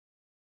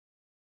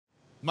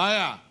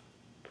Maya!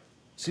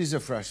 She's a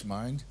fresh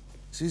mind.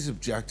 She's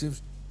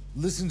objective.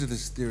 Listen to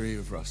this theory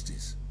of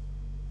Rusty's.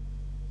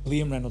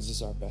 Liam Reynolds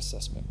is our best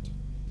suspect.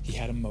 He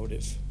had a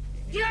motive.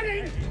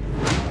 Getting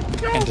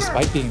And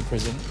despite being in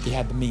prison, he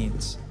had the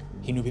means.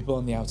 He knew people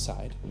on the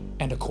outside.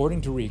 And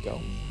according to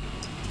Rico,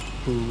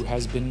 who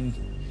has been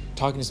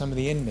talking to some of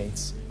the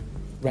inmates,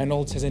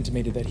 Reynolds has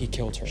intimated that he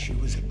killed her. She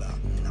was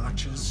about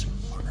notches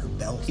on her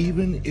belt.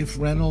 Even if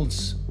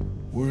Reynolds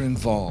were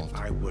involved,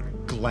 I would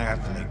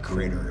gladly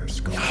crater her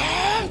skull.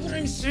 What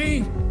I'm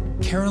saying!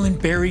 Carolyn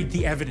buried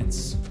the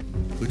evidence.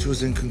 which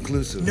was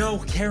inconclusive. No,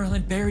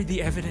 Carolyn buried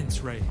the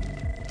evidence, Ray.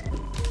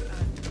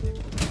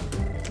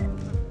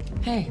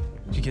 Hey.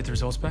 Did you get the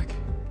results back?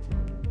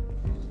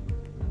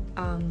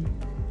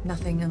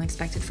 Nothing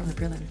unexpected from the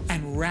prelim.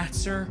 And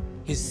Ratzer,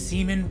 his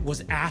semen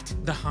was at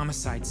the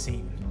homicide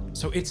scene.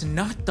 So it's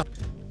not the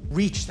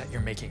reach that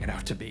you're making it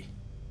out to be.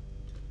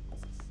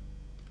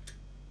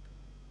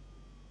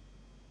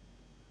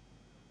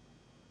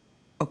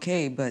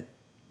 Okay, but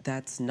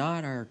that's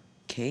not our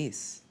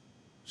case.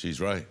 She's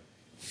right.